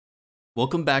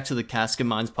Welcome back to the Casket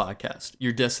podcast,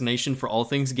 your destination for all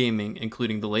things gaming,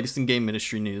 including the latest in game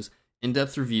industry news,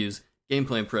 in-depth reviews,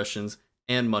 gameplay impressions,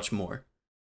 and much more.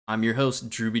 I'm your host,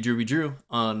 Drew.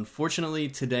 Unfortunately,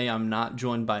 today I'm not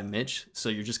joined by Mitch, so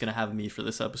you're just gonna have me for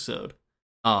this episode.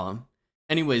 Um,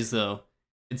 Anyways, though,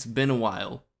 it's been a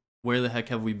while. Where the heck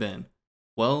have we been?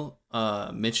 Well,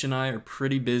 Mitch and I are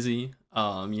pretty busy.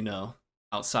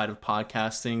 Outside of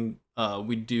podcasting,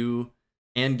 we do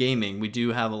and gaming, we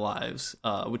do have lives,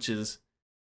 which is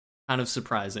kind of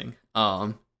surprising.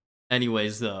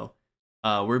 Anyways, though,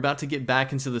 we're about to get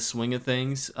back into the swing of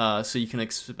things, so you can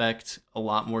expect a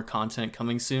lot more content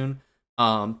coming soon.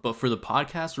 But for the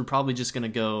podcast, we're probably just going to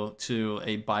go to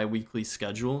a bi-weekly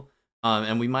schedule,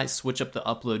 and we might switch up the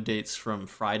upload dates from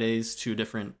Fridays to a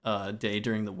different day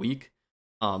during the week,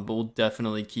 but we'll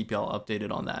definitely keep y'all updated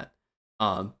on that.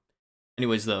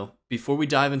 Anyways, though, before we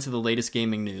dive into the latest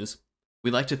gaming news, we'd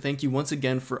like to thank you once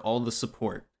again for all the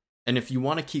support. And if you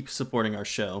want to keep supporting our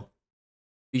show,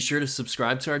 be sure to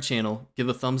subscribe to our channel, give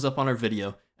a thumbs up on our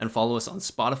video, and follow us on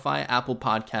Spotify, Apple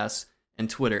Podcasts, and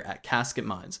Twitter at Casket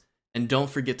Minds. And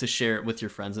don't forget to share it with your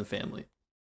friends and family.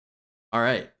 All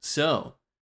right, so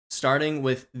starting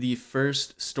with the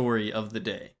first story of the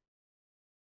day.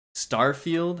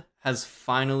 Starfield has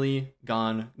finally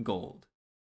gone gold.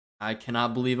 I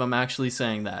cannot believe I'm actually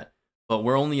saying that, but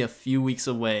we're only a few weeks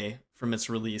away from its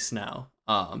release now.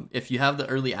 If you have the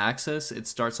early access, it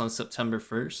starts on September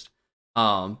 1st.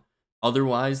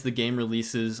 Otherwise, the game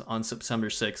releases on September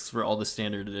 6th for all the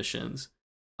standard editions.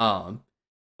 But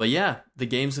yeah, the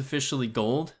game's officially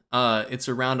gold. It's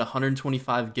around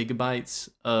 125 gigabytes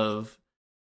of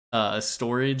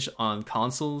storage on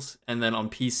consoles, and then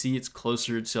on PC, it's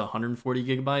closer to 140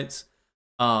 gigabytes.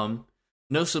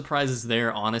 No surprises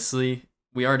there, honestly.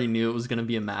 We already knew it was going to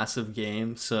be a massive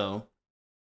game, so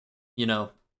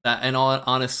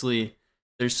honestly,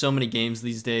 there's so many games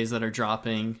these days that are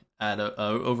dropping at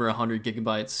over 100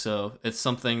 gigabytes, so it's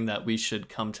something that we should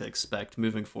come to expect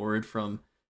moving forward from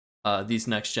these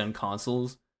next gen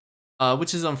consoles,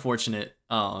 which is unfortunate.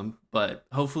 But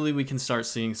hopefully we can start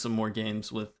seeing some more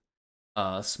games with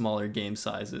smaller game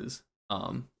sizes,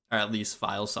 or at least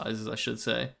file sizes, I should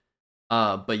say.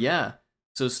 But yeah.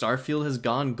 So Starfield has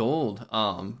gone gold,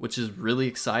 which is really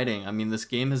exciting. I mean, this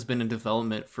game has been in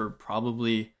development for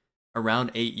probably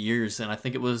around 8 years, and I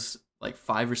think it was like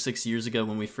 5 or 6 years ago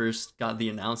when we first got the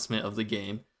announcement of the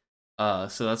game. So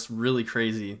that's really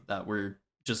crazy that we're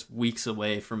just weeks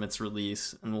away from its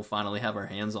release, and we'll finally have our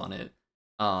hands on it.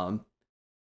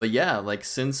 But yeah, like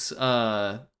since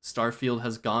Starfield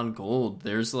has gone gold,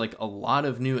 there's like a lot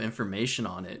of new information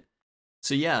on it.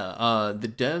 So yeah, the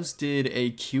devs did a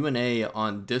Q&A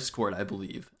on Discord, I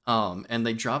believe, and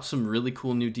they dropped some really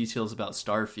cool new details about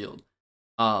Starfield.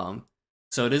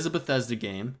 So it is a Bethesda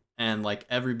game, and like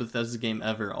every Bethesda game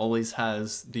ever, always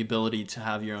has the ability to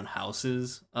have your own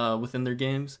houses within their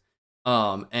games,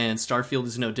 and Starfield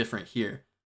is no different here.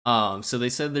 So they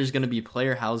said there's going to be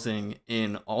player housing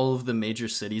in all of the major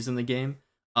cities in the game.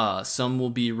 Some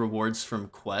will be rewards from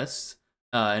quests,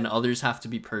 and others have to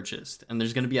be purchased. And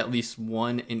there's going to be at least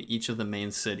one in each of the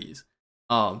main cities.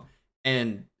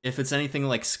 And if it's anything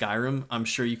like Skyrim, I'm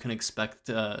sure you can expect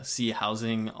to see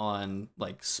housing on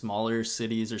like smaller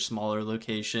cities or smaller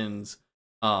locations,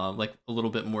 like a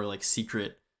little bit more like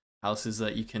secret houses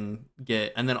that you can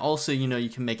get. And then also, you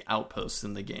can make outposts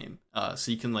in the game. So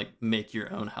you can like make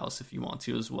your own house if you want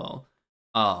to as well.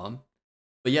 But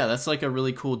yeah, that's like a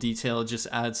really cool detail. It just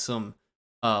adds some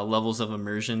levels of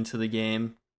immersion to the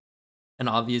game, and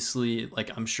obviously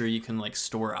like I'm sure you can like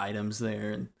store items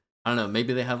there, and I don't know,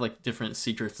 maybe they have like different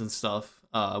secrets and stuff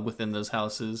within those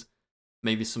houses,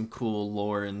 maybe some cool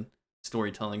lore and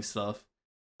storytelling stuff.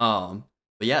 But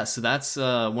yeah, so that's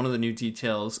one of the new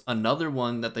details. Another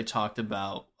one that they talked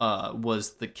about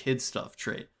was the kid stuff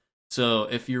trait. So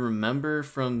if you remember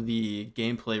from the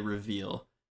gameplay reveal,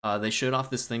 they showed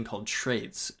off this thing called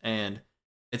traits, and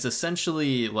it's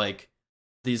essentially like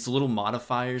these little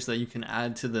modifiers that you can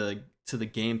add to the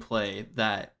gameplay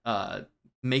that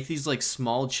make these like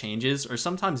small changes or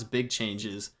sometimes big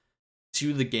changes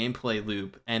to the gameplay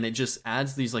loop, and it just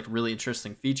adds these like really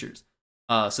interesting features.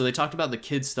 So they talked about the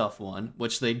kid stuff one,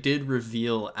 which they did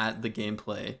reveal at the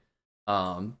gameplay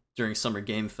during Summer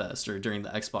Game Fest or during the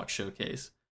Xbox showcase,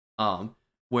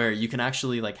 where you can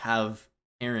actually like have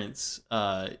parents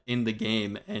in the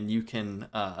game, and you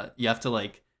have to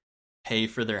like pay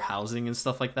for their housing and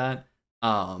stuff like that.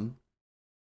 And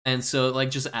so it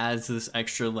like just adds this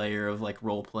extra layer of like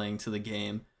role playing to the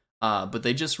game. But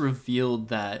they just revealed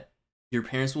that your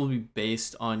parents will be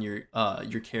based on your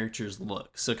character's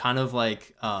look. So kind of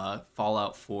like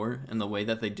Fallout 4 and the way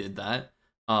that they did that.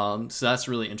 So that's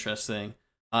really interesting.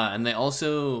 And they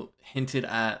also hinted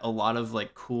at a lot of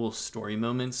like cool story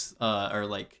moments or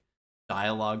like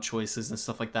dialogue choices and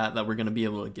stuff like that we're gonna be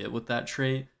able to get with that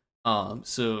trait.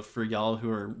 So for y'all who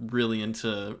are really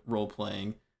into role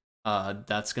playing,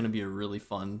 that's gonna be a really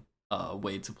fun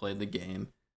way to play the game.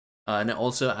 And it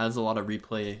also adds a lot of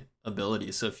replay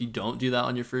ability. So if you don't do that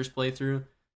on your first playthrough,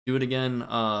 do it again,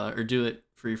 or do it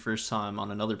for your first time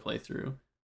on another playthrough.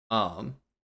 Um,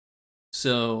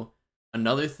 so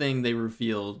another thing they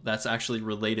revealed that's actually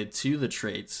related to the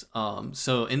traits.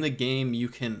 So in the game, you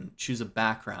can choose a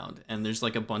background, and there's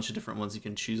like a bunch of different ones you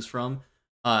can choose from,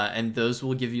 and those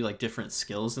will give you like different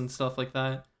skills and stuff like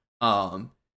that.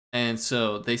 Um, and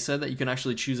so they said that you can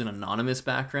actually choose an anonymous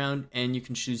background, and you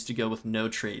can choose to go with no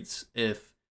traits if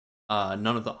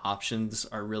none of the options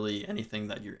are really anything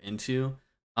that you're into.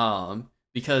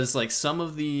 Because like some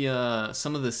of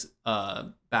this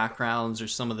backgrounds or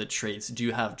some of the traits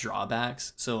do have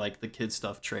drawbacks. So like the kid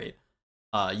stuff trait,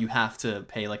 you have to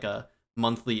pay like a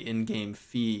monthly in-game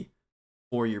fee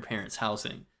for your parents'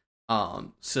 housing.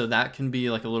 So that can be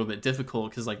like a little bit difficult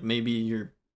because like maybe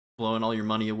you're blowing all your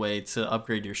money away to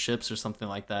upgrade your ships or something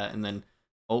like that, and then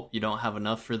oh, you don't have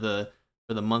enough for the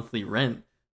monthly rent.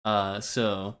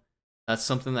 So that's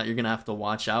something that you're gonna have to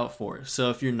watch out for. So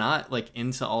if you're not like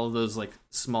into all of those like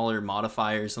smaller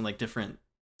modifiers and like different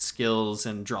skills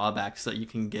and drawbacks that you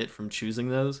can get from choosing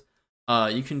those,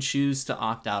 you can choose to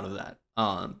opt out of that.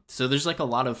 So there's like a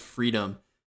lot of freedom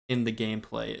in the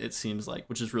gameplay, it seems like,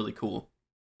 which is really cool.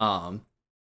 Um,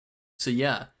 so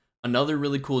yeah, another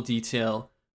really cool detail.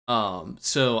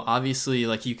 So obviously,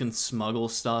 like you can smuggle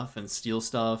stuff and steal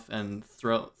stuff and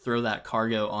throw that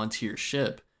cargo onto your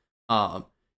ship. Um,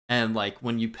 and like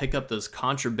when you pick up those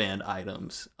contraband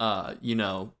items,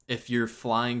 if you're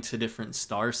flying to different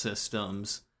star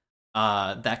systems,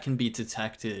 that can be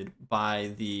detected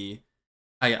by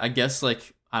I guess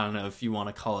like I don't know if you want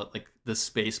to call it like the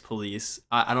space police.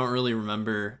 I don't really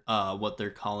remember what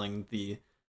they're calling the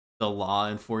law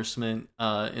enforcement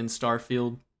in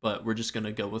Starfield, but we're just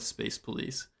gonna go with space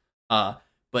police. Uh,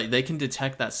 but they can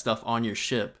detect that stuff on your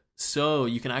ship, so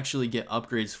you can actually get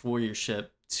upgrades for your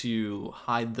ship to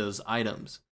hide those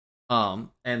items. And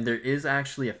there is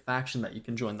actually a faction that you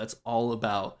can join that's all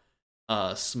about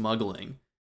smuggling.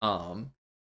 Um,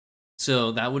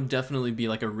 so that would definitely be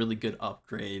like a really good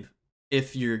upgrade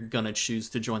if you're gonna choose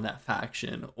to join that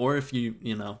faction, or if you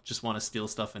just want to steal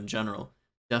stuff in general.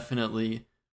 Definitely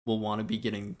will want to be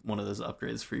getting one of those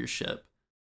upgrades for your ship.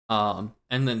 And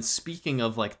then speaking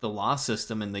of like the law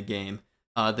system in the game,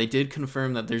 they did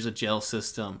confirm that there's a jail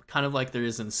system, kind of like there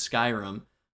is in Skyrim.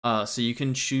 So you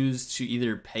can choose to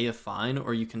either pay a fine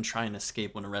or you can try and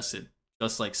escape when arrested,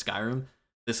 just like Skyrim.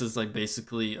 This is like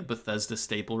basically a Bethesda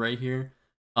staple right here.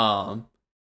 Um,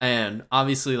 and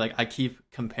obviously, like I keep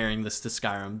comparing this to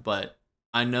Skyrim, but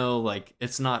I know like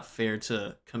it's not fair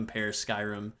to compare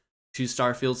Skyrim to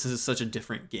Starfield since it's such a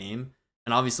different game.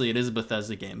 And obviously, it is a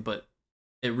Bethesda game, but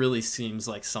it really seems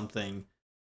like something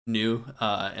new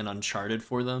and uncharted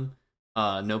for them.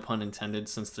 No pun intended,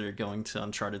 since they're going to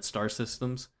uncharted star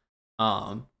systems.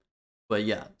 Um, but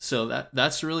yeah, so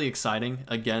that's really exciting.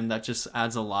 Again, that just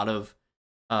adds a lot of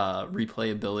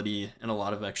replayability and a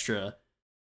lot of extra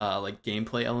like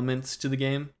gameplay elements to the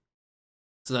game.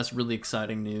 So that's really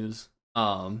exciting news.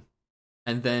 And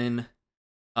then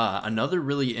another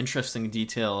really interesting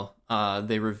detail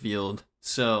they revealed.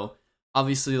 So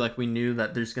obviously, like we knew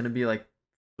that there's going to be like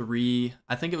three.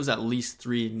 I think it was at least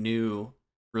three new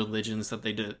religions that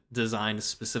they designed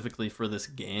specifically for this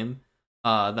game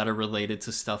that are related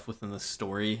to stuff within the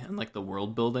story and like the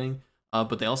world building.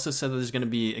 But they also said that there's going to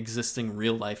be existing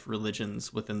real life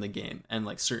religions within the game, and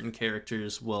like certain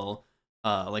characters will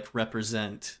like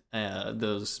represent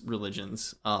those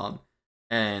religions.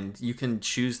 And you can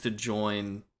choose to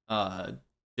join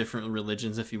different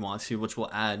religions if you want to, which will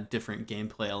add different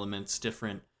gameplay elements,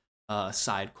 different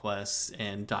side quests,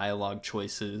 and dialogue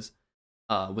choices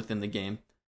within the game.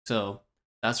 So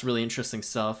that's really interesting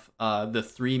stuff. The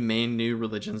three main new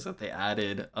religions that they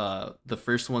added, the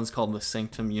first one's called the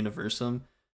Sanctum Universum,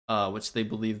 which they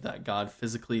believe that God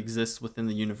physically exists within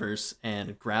the universe,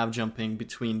 and grav jumping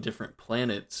between different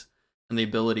planets and the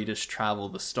ability to travel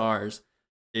the stars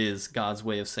is God's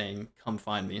way of saying, "Come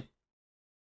find me."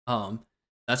 Um,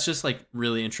 that's just like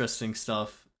really interesting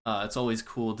stuff. It's always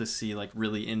cool to see like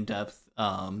really in depth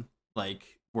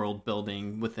like world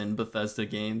building within Bethesda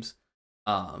games.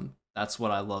 That's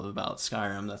what I love about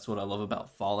Skyrim. That's what I love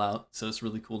about Fallout. So it's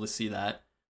really cool to see that.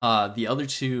 The other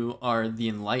two are the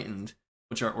Enlightened,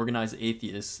 which are organized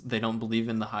atheists. They don't believe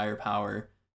in the higher power,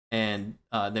 and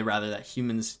they rather that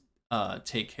humans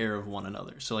take care of one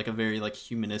another. So like a very like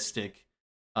humanistic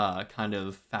kind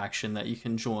of faction that you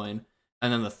can join.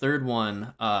 And then the third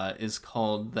one is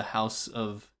called the House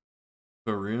of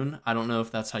Varun. I don't know if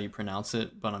that's how you pronounce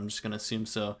it, but I'm just gonna assume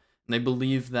so. And they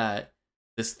believe that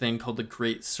this thing called the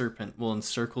Great Serpent will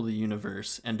encircle the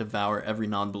universe and devour every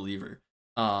non-believer.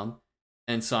 Um,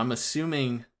 and so I'm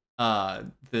assuming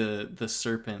the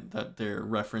serpent that they're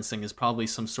referencing is probably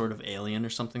some sort of alien or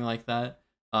something like that.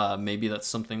 Maybe that's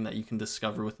something that you can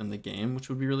discover within the game, which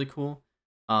would be really cool.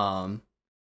 Um,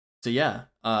 so yeah,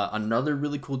 another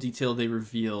really cool detail they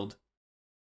revealed.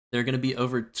 There are going to be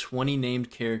over 20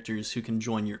 named characters who can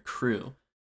join your crew.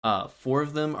 Four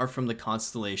of them are from the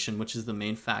Constellation, which is the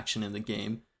main faction in the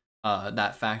game.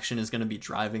 That faction is going to be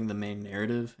driving the main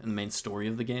narrative and the main story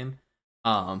of the game.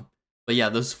 But yeah,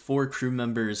 those four crew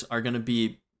members are going to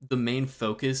be the main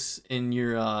focus in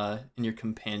your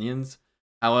companions.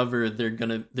 However,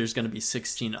 there's gonna be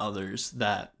 16 others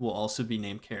that will also be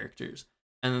named characters,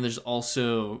 and then there's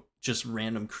also just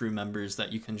random crew members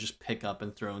that you can just pick up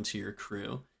and throw into your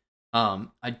crew.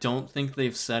 I don't think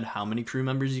they've said how many crew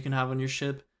members you can have on your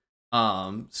ship.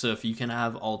 So if you can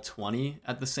have all 20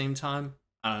 at the same time,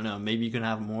 I don't know. Maybe you can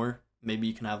have more. Maybe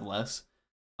you can have less.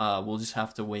 We'll just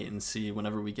have to wait and see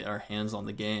whenever we get our hands on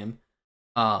the game.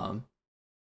 Um,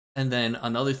 and then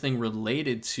another thing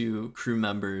related to crew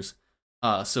members.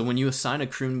 So when you assign a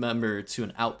crew member to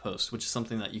an outpost, which is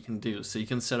something that you can do, so you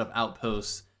can set up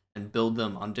outposts and build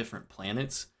them on different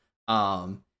planets.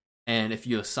 And if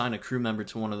you assign a crew member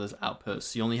to one of those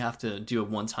outposts, you only have to do a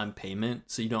one-time payment,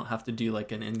 so you don't have to do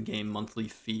like an in-game monthly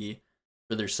fee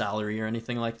for their salary or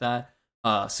anything like that.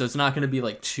 So it's not going to be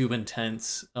like too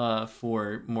intense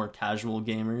for more casual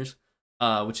gamers,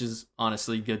 which is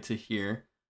honestly good to hear.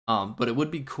 But it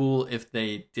would be cool if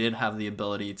they did have the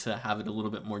ability to have it a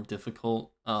little bit more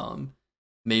difficult.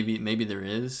 Maybe there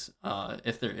is.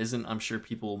 If there isn't, I'm sure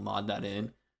people will mod that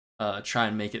in. Try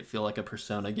and make it feel like a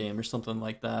Persona game or something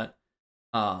like that.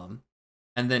 And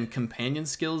then companion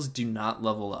skills do not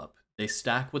level up. They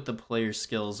stack with the player's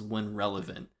skills when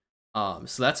relevant.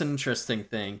 So that's an interesting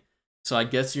thing. So I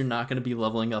guess you're not going to be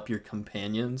leveling up your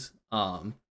companions.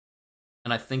 And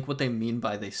I think what they mean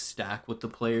by they stack with the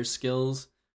player's skills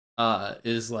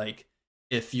is like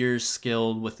if you're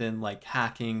skilled within like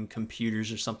hacking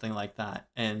computers or something like that,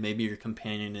 and maybe your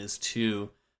companion is too,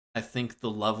 I think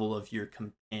the level of your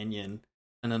companion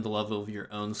and then the level of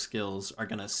your own skills are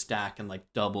gonna stack and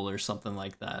like double or something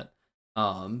like that.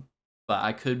 But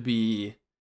I could be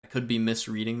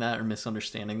misreading that or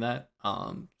misunderstanding that.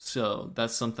 So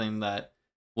that's something that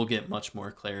we'll get much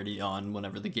more clarity on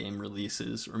whenever the game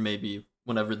releases, or maybe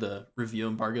whenever the review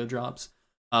embargo drops.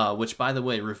 Which, by the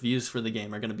way, reviews for the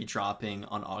game are going to be dropping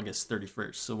on August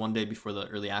 31st, so one day before the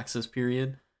early access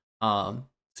period. So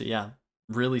yeah,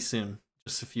 really soon,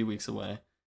 just a few weeks away.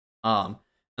 Um,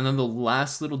 and then the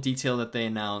last little detail that they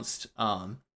announced,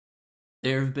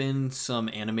 there have been some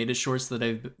animated shorts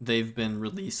that they've been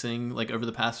releasing like over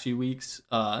the past few weeks.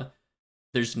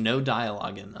 There's no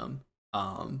dialogue in them,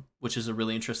 which is a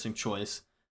really interesting choice.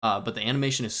 But the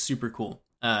animation is super cool.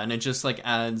 And it just like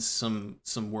adds some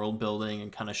world building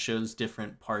and kind of shows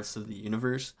different parts of the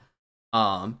universe.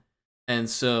 And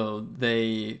so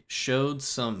they showed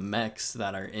some mechs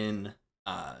that are in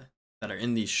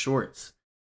these shorts,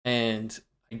 and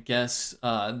I guess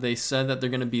they said that they're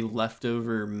going to be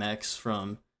leftover mechs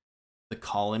from the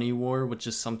Colony War, which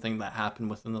is something that happened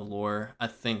within the lore. I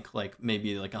think like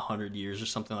maybe like 100 years or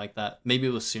something like that. Maybe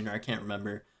it was sooner. I can't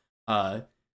remember.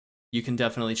 You can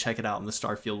definitely check it out on the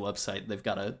Starfield website. They've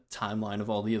got a timeline of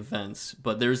all the events.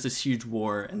 But there's this huge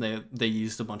war, and they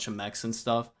used a bunch of mechs and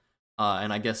stuff.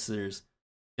 And I guess there's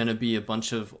gonna be a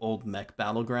bunch of old mech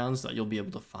battlegrounds that you'll be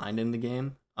able to find in the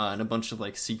game, and a bunch of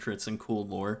like secrets and cool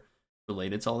lore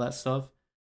related to all that stuff.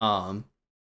 Um,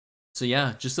 so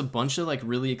yeah, just a bunch of like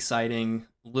really exciting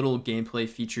little gameplay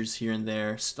features here and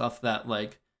there, stuff that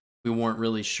like we weren't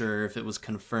really sure if it was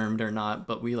confirmed or not,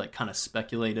 but we like kind of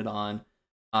speculated on.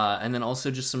 And then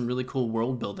also just some really cool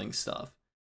world building stuff.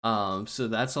 So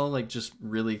that's all like just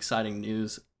really exciting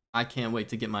news. I can't wait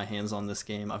to get my hands on this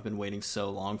game. I've been waiting so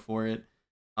long for it.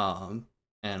 And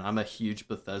I'm a huge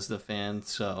Bethesda fan,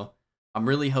 so I'm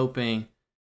really hoping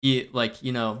like,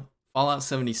 Fallout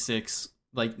 76,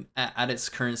 like at its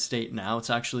current state now, it's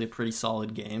actually a pretty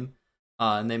solid game.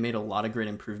 And they made a lot of great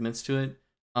improvements to it.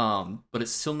 But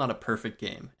it's still not a perfect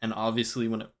game. And obviously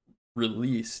when it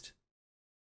released,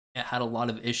 it had a lot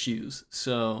of issues.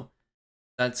 So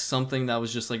that's something that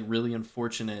was just like really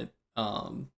unfortunate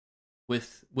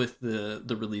with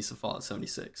the release of Fallout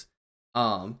 76.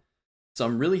 Um, so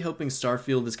I'm really hoping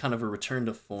Starfield is kind of a return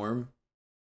to form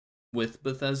with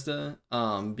Bethesda,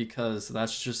 because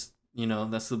that's just,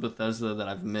 that's the Bethesda that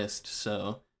I've missed.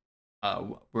 So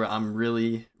where I'm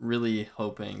really really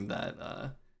hoping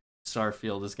that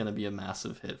Starfield is going to be a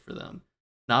massive hit for them,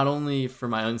 not only for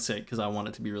my own sake because I want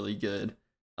it to be really good,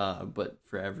 but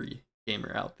for every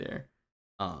gamer out there.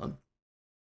 Um,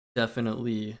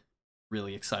 Definitely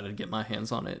really excited to get my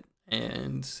hands on it,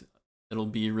 and it'll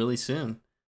be really soon.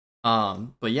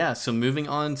 But yeah, so moving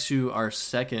on to our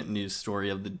second news story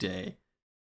of the day.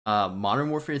 Modern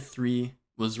Warfare 3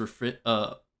 was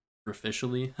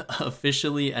officially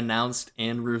officially announced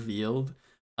and revealed.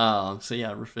 So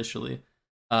yeah, officially.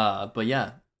 But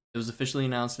yeah, it was officially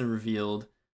announced and revealed.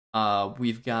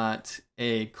 We've got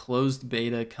a closed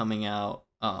beta coming out.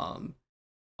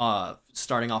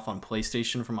 Starting off on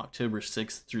PlayStation from October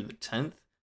 6th through the 10th,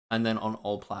 and then on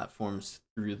all platforms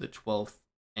through the 12th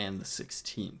and the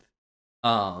 16th.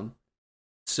 Um,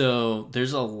 so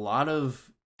there's a lot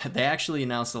of they actually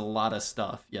announced a lot of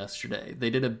stuff yesterday. They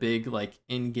did a big like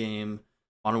in-game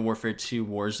Modern Warfare 2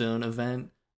 Warzone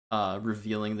event,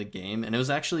 revealing the game, and it was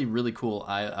actually really cool.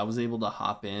 I was able to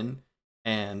hop in,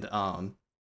 and it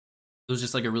was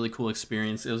just like a really cool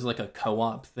experience. It was like a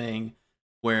co-op thing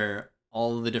where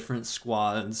all of the different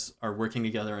squads are working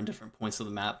together on different points of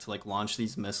the map to like launch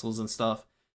these missiles and stuff.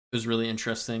 It was really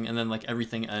interesting, and then like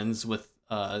everything ends with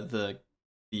the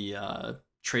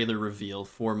trailer reveal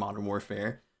for Modern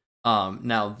Warfare.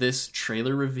 Now this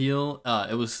trailer reveal,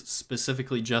 it was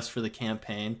specifically just for the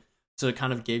campaign, so it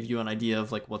kind of gave you an idea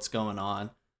of like what's going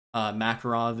on.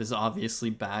 Makarov is obviously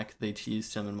back. They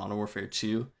teased him in Modern Warfare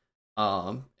 2,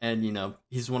 and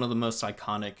he's one of the most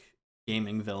iconic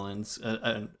gaming villains,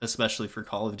 especially for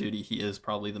Call of Duty. He is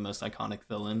probably the most iconic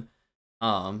villain.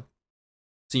 Um,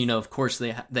 so of course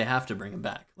they have to bring him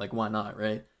back. Like why not,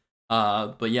 right?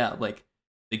 But yeah, like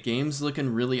the game's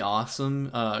looking really awesome.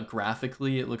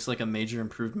 Graphically, it looks like a major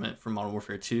improvement from Modern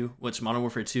Warfare 2, which Modern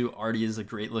Warfare 2 already is a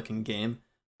great looking game.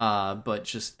 But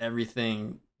just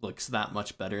everything looks that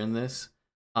much better in this.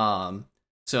 So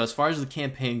as far as the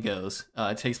campaign goes,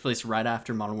 it takes place right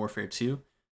after Modern Warfare 2.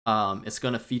 It's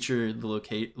going to feature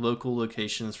the local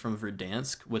locations from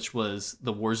Verdansk, which was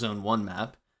the Warzone 1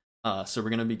 map. So we're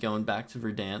going to be going back to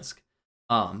Verdansk.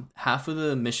 Half of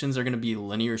the missions are going to be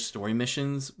linear story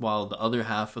missions, while the other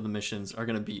half of the missions are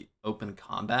going to be open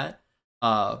combat.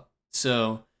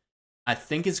 So I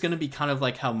think it's going to be kind of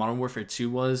like how Modern Warfare 2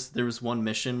 was. There was one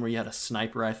mission where you had a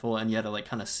sniper rifle and you had to like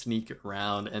kind of sneak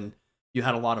around, and you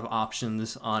had a lot of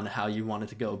options on how you wanted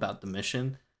to go about the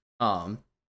mission.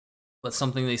 But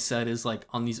something they said is like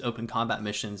on these open combat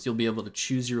missions, you'll be able to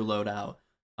choose your loadout.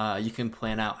 You can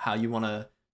plan out how you want to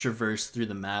traverse through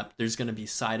the map. There's going to be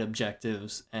side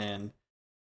objectives, and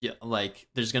yeah, like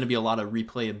there's going to be a lot of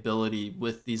replayability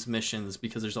with these missions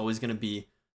because there's always going to be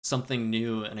something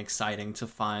new and exciting to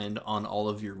find on all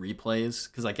of your replays.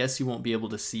 Because I guess you won't be able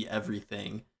to see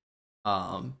everything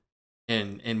um,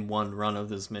 in one run of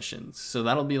those missions. So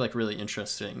that'll be like really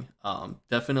interesting.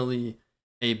 Definitely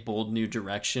a bold new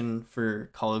direction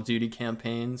for Call of Duty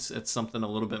campaigns. It's something a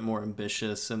little bit more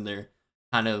ambitious, and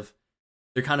kind of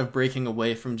they're kind of breaking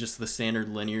away from just the standard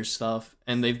linear stuff,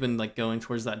 and they've been like going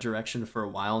towards that direction for a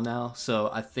while now. So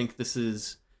I think this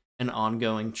is an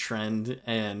ongoing trend,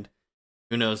 and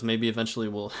who knows, maybe eventually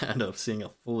we'll end up seeing a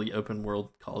fully open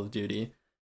world Call of Duty.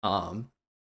 Um,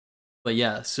 but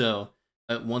yeah, so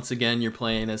once again, you're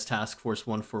playing as Task Force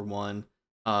 141.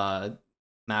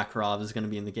 Makarov is going to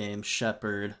be in the game,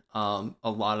 Shepard, a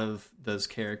lot of those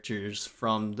characters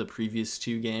from the previous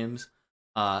two games,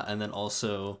 and then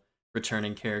also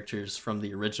returning characters from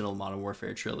the original Modern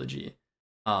Warfare trilogy.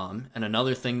 And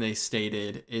another thing they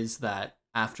stated is that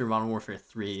after Modern Warfare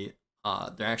 3,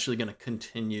 they're actually going to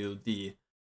continue the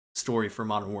story for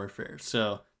Modern Warfare.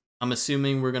 So I'm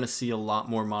assuming we're going to see a lot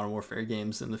more Modern Warfare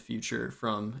games in the future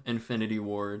from Infinity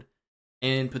Ward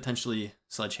and potentially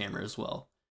Sledgehammer as well.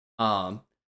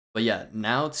 But yeah,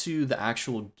 now to the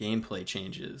actual gameplay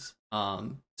changes.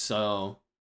 So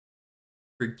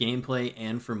for gameplay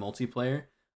and for multiplayer,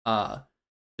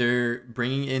 they're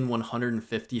bringing in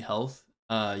 150 health.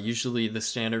 Usually the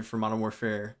standard for Modern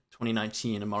Warfare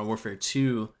 2019 and Modern Warfare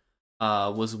 2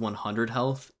 was 100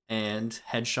 health, and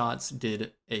headshots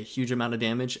did a huge amount of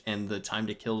damage, and the time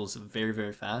to kill was very,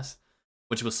 very fast,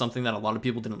 which was something that a lot of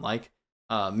people didn't like.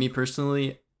 Me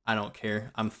personally, I don't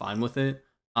care. I'm fine with it.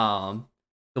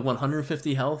 The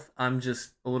 150 health, I'm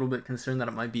just a little bit concerned that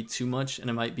it might be too much and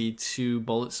it might be too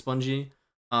bullet spongy.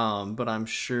 But I'm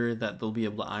sure that they'll be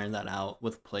able to iron that out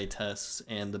with play tests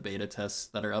and the beta tests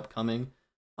that are upcoming.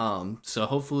 So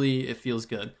hopefully it feels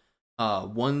good.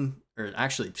 One or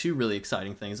actually two really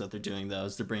exciting things that they're doing though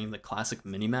is they're bringing the classic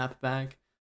minimap back.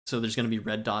 So there's going to be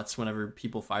red dots whenever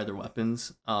people fire their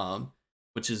weapons,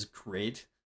 which is great.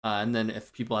 And then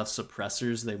if people have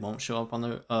suppressors, they won't show up on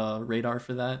the radar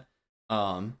for that.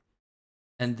 And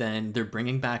then they're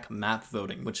bringing back map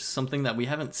voting, which is something that we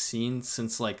haven't seen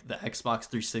since like the Xbox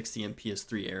 360 and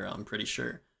PS3 era. I'm pretty sure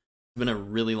it's been a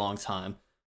really long time.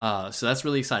 So that's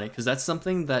really exciting because that's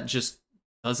something that just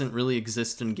doesn't really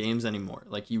exist in games anymore.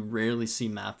 Like you rarely see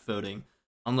map voting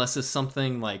unless it's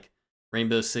something like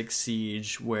Rainbow Six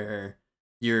Siege where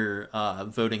you're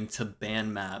voting to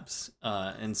ban maps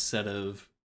instead of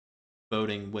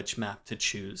voting which map to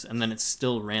choose, and then it's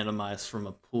still randomized from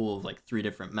a pool of like 3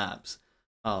 different maps.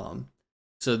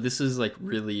 So this is like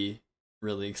really,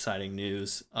 really exciting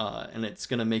news, and it's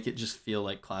gonna make it just feel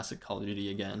like classic Call of Duty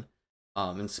again.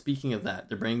 And speaking of that,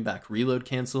 they're bringing back reload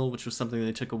cancel, which was something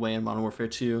they took away in Modern Warfare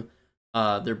 2.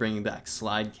 They're bringing back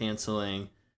slide canceling,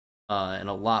 and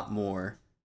a lot more.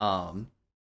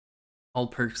 All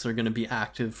perks are going to be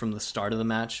active from the start of the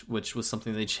match, which was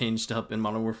something they changed up in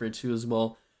Modern Warfare 2 as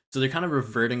well. So they're kind of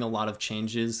reverting a lot of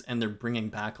changes, and they're bringing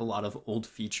back a lot of old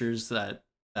features that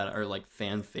are like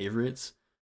fan favorites.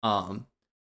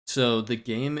 So the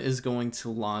game is going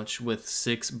to launch with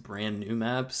 6 brand new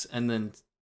maps, and then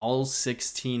all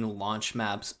 16 launch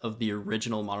maps of the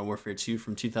original Modern Warfare 2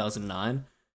 from 2009.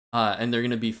 And they're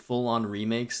going to be full-on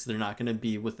remakes. They're not going to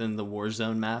be within the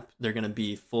Warzone map. They're going to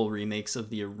be full remakes of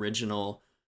the original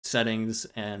settings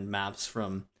and maps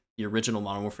from the original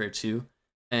Modern Warfare 2.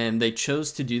 And they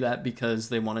chose to do that because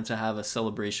they wanted to have a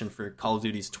celebration for Call of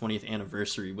Duty's 20th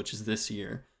anniversary, which is this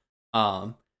year.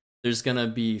 There's going to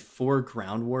be 4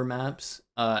 ground war maps,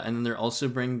 and then they're also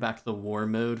bringing back the war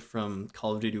mode from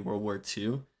Call of Duty World War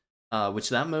II, which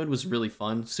that mode was really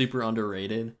fun, super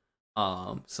underrated.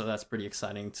 So that's pretty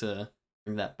exciting to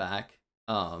bring that back.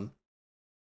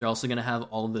 They're also going to have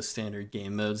all of the standard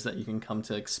game modes that you can come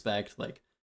to expect, like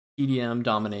PDM,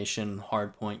 domination,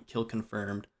 hardpoint, kill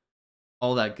confirmed,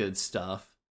 all that good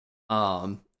stuff.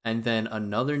 And then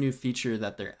another new feature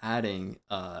that they're adding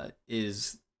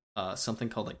is something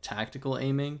called like tactical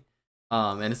aiming.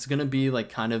 And it's going to be like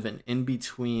kind of an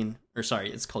in-between, or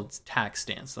sorry, it's called tac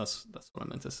stance. That's what I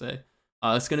meant to say.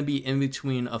 It's going to be in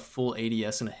between a full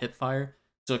ADS and a hip fire.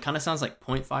 So it kind of sounds like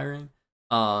point firing.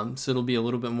 So it'll be a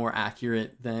little bit more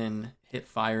accurate than hip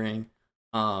firing.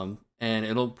 And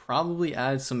it'll probably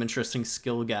add some interesting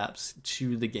skill gaps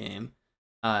to the game.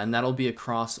 And that'll be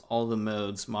across all the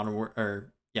modes, Modern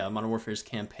Warfare's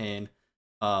campaign,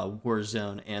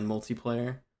 Warzone, and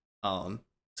multiplayer.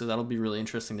 So that'll be really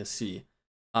interesting to see.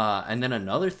 And then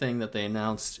another thing that they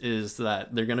announced is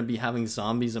that they're going to be having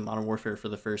zombies in Modern Warfare for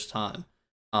the first time.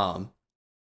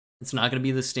 It's not going to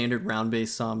be the standard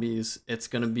round-based zombies. It's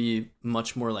going to be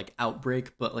much more like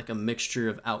Outbreak, but like a mixture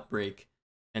of Outbreak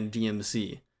and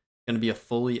DMZ. It's going to be a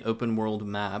fully open-world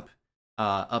map,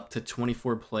 up to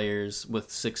 24 players with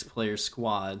 6-player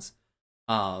squads.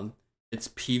 It's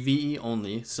PvE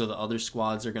only, so the other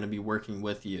squads are going to be working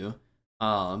with you.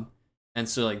 And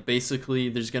so, like, basically,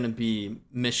 there's going to be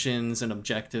missions and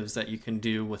objectives that you can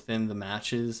do within the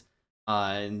matches.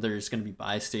 And there's going to be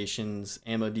buy stations,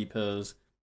 ammo depots,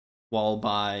 wall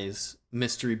buys,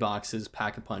 mystery boxes,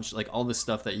 pack-a-punch, like all the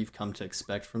stuff that you've come to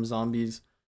expect from zombies.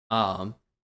 And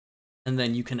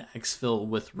then you can exfil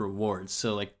with rewards.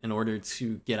 So, like, in order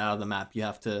to get out of the map, you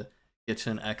have to get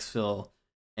to an exfil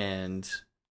and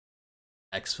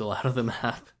exfil out of the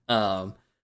map.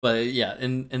 But yeah,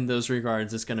 in those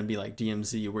regards, it's going to be like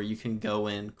DMZ, where you can go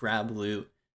in, grab loot,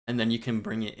 and then you can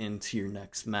bring it into your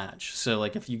next match. So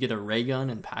like if you get a ray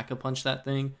gun and pack-a-punch that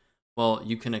thing, well,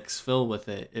 you can exfil with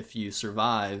it if you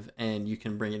survive, and you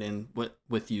can bring it in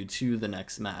with you to the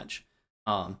next match.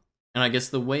 And I guess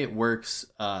the way it works,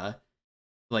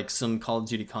 like some Call of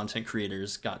Duty content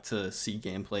creators got to see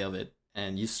gameplay of it,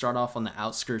 and you start off on the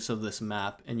outskirts of this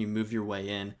map, and you move your way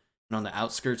in. And on the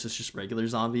outskirts, it's just regular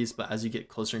zombies, but as you get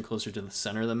closer and closer to the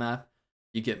center of the map,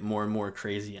 you get more and more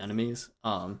crazy enemies.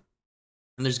 And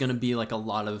there's going to be like a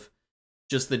lot of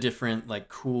just the different like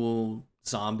cool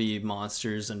zombie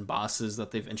monsters and bosses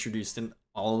that they've introduced in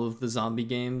all of the zombie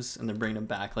games, and they're bringing them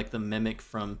back, like the Mimic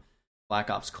from Black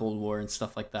Ops Cold War and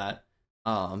stuff like that.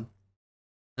 And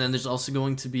then there's also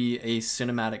going to be a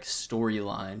cinematic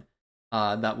storyline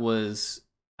that was...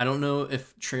 I don't know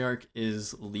if Treyarch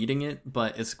is leading it,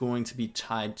 but it's going to be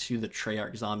tied to the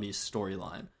Treyarch Zombies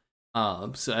storyline.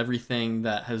 So everything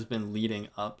that has been leading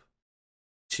up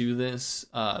to this,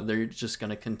 they're just going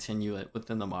to continue it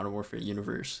within the Modern Warfare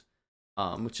universe,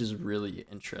 which is really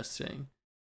interesting.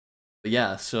 But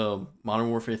yeah, so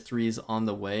Modern Warfare 3 is on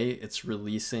the way. It's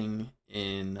releasing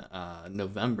in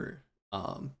November.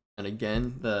 And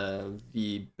again,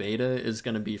 the beta is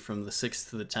going to be from the 6th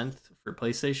to the 10th for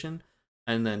PlayStation,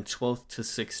 and then 12th to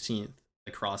 16th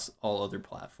across all other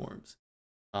platforms.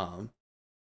 Um,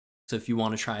 so if you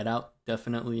want to try it out,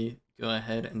 definitely go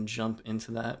ahead and jump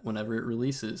into that whenever it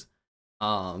releases.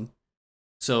 Um,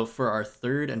 so for our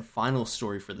third and final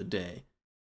story for the day,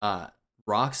 uh,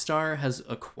 Rockstar has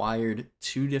acquired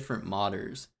two different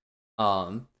modders.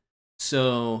 Um,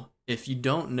 so if you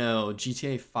don't know,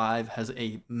 GTA 5 has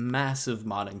a massive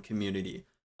modding community,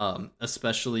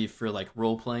 especially for like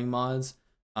role playing mods.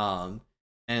 Um,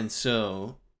 and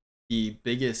so the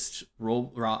biggest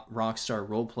Rockstar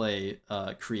roleplay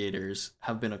creators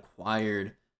have been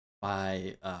acquired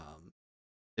by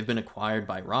they've been acquired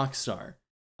by Rockstar,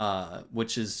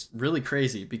 which is really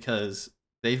crazy because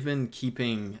they've been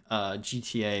keeping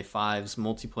GTA 5's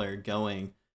multiplayer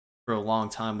going for a long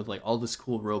time with like all this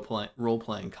cool role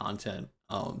playing content.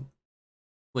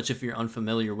 Which if you're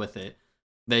unfamiliar with it,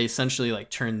 they essentially like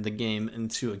turn the game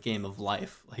into a game of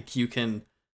life. Like you can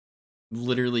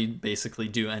literally basically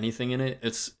do anything in it.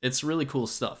 It's really cool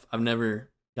stuff. I've never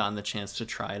gotten the chance to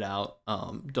try it out.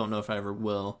 Don't know if I ever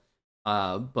will.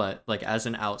 But like as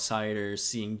an outsider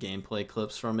seeing gameplay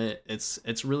clips from it,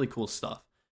 it's really cool stuff.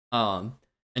 And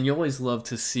you always love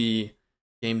to see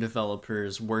game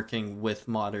developers working with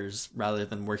modders rather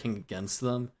than working against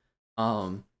them.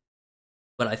 Um,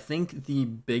 but I think the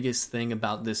biggest thing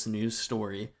about this news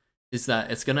story is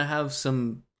that it's gonna have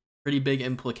some pretty big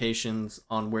implications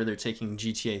on where they're taking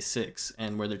GTA 6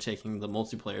 and where they're taking the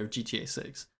multiplayer of GTA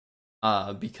 6.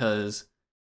 Because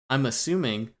I'm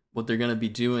assuming what they're going to be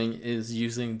doing is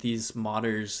using these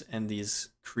modders and these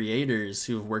creators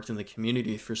who have worked in the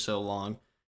community for so long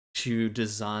to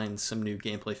design some new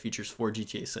gameplay features for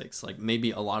GTA 6. Like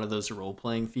maybe a lot of those role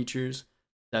playing features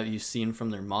that you've seen from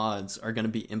their mods are going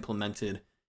to be implemented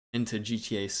into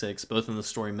GTA 6, both in the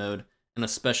story mode and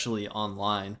especially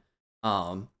online.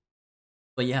 Um,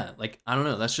 but yeah, like I don't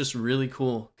know, that's just really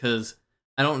cool because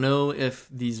I don't know if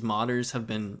these modders have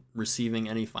been receiving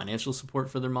any financial support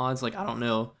for their mods. Like I don't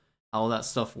know how that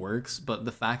stuff works, but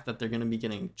the fact that they're going to be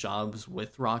getting jobs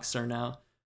with Rockstar now,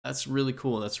 that's really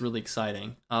cool. That's really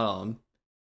exciting.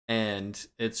 And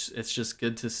it's just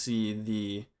good to see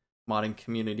the modding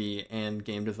community and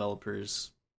game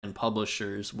developers and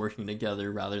publishers working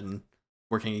together rather than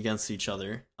working against each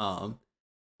other.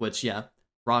 Which yeah,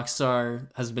 Rockstar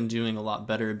has been doing a lot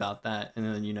better about that. And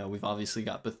then we've obviously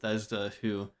got Bethesda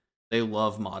who they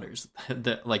love modders.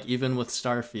 Like even with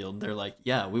Starfield, they're like,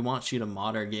 yeah, we want you to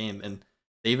mod our game, and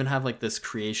they even have like this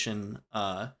creation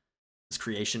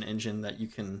engine that you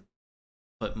can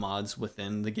put mods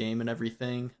within the game and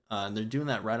everything. And they're doing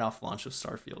that right off launch of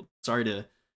Starfield. Sorry to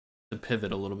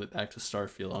pivot a little bit back to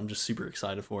Starfield. I'm just super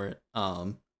excited for it.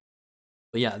 But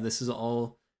yeah, this is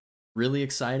all really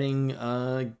exciting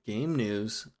game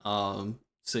news.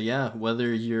 So yeah,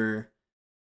 whether you're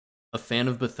a fan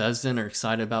of Bethesda and are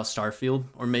excited about Starfield,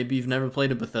 or maybe you've never played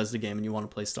a Bethesda game and you want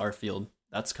to play Starfield,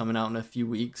 that's coming out in a few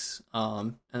weeks.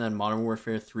 And then Modern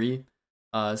Warfare 3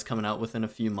 is coming out within a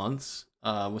few months,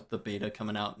 with the beta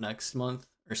coming out next month,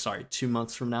 or sorry, 2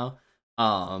 months from now.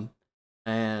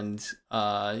 And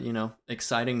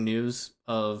exciting news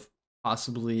of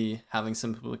possibly having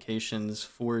some implications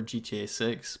for GTA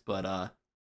 6. But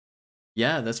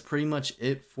yeah, that's pretty much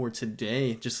it for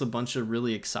today. Just a bunch of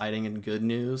really exciting and good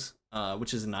news,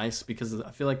 which is nice because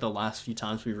I feel like the last few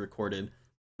times we've recorded,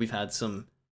 we've had some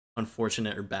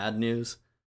unfortunate or bad news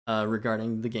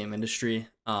regarding the game industry.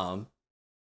 But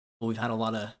we've had a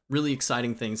lot of really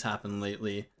exciting things happen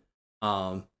lately.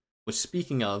 Which,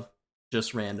 speaking of,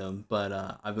 just random,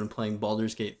 but I've been playing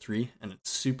Baldur's Gate 3, and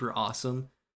it's super awesome.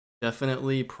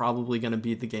 Definitely, probably going to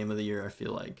be the game of the year, I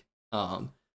feel like.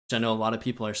 Which I know a lot of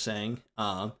people are saying.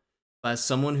 But as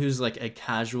someone who's like a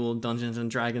casual Dungeons and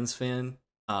Dragons fan,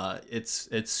 it's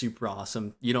super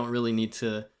awesome. You don't really need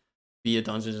to be a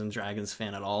Dungeons and Dragons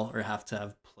fan at all, or have to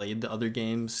have played the other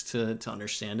games to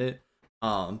understand it.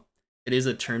 It is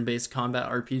a turn-based combat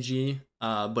RPG,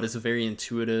 but it's very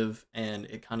intuitive, and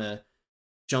it kind of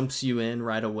jumps you in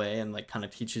right away and like kind of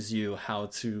teaches you how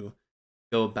to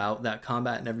go about that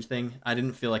combat and everything. I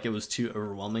didn't feel like it was too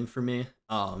overwhelming for me.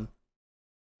 So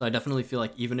I definitely feel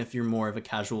like even if you're more of a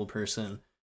casual person,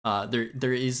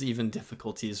 there is even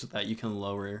difficulties that you can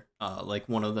lower. Like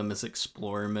one of them is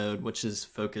Explorer mode, which is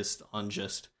focused on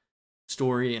just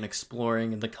story and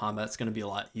exploring, and the combat's going to be a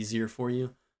lot easier for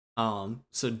you.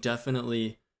 So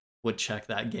definitely would check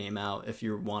that game out if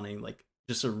you're wanting like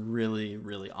just a really,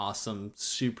 really awesome,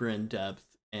 super in-depth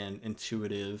and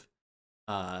intuitive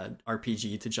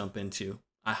RPG to jump into.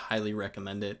 I highly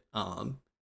recommend it.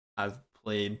 I've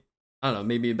played, I don't know,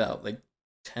 maybe about like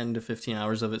 10 to 15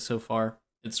 hours of it so far.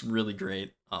 It's really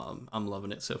great. I'm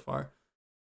loving it so far.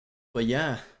 But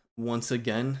yeah, once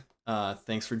again,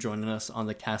 thanks for joining us on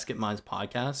the Casket Minds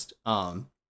podcast.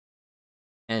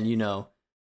 And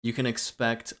you can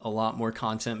expect a lot more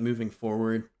content moving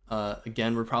forward.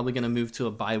 Again, we're probably going to move to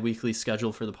a bi-weekly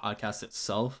schedule for the podcast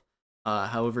itself.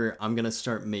 However, I'm going to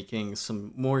start making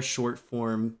some more short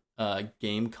form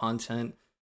game content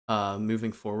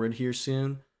moving forward here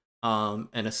soon. And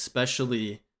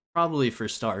especially probably for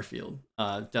Starfield.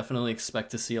 Definitely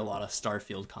expect to see a lot of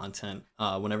Starfield content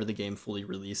whenever the game fully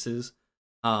releases.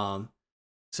 Um,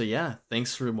 so yeah,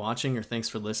 thanks for watching or thanks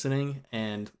for listening,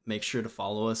 and make sure to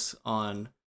follow us on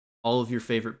all of your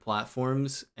favorite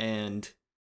platforms, and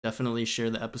definitely share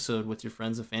the episode with your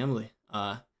friends and family.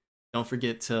 Don't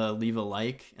forget to leave a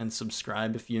like and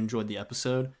subscribe if you enjoyed the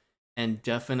episode, and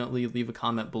definitely leave a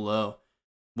comment below.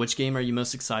 Which game are you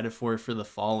most excited for the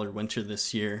fall or winter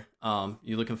this year?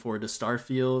 You looking forward to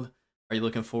Starfield? Are you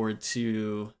looking forward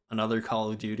to another Call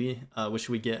of Duty, which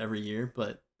we get every year,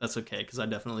 but that's okay because I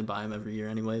definitely buy them every year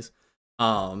anyways.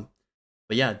 Um,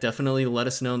 but yeah, definitely let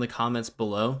us know in the comments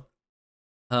below.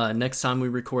 Next time we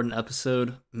record an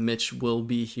episode, Mitch will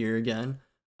be here again.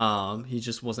 He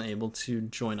just wasn't able to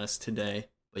join us today.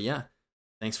 But yeah,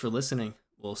 thanks for listening.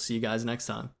 We'll see you guys next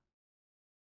time.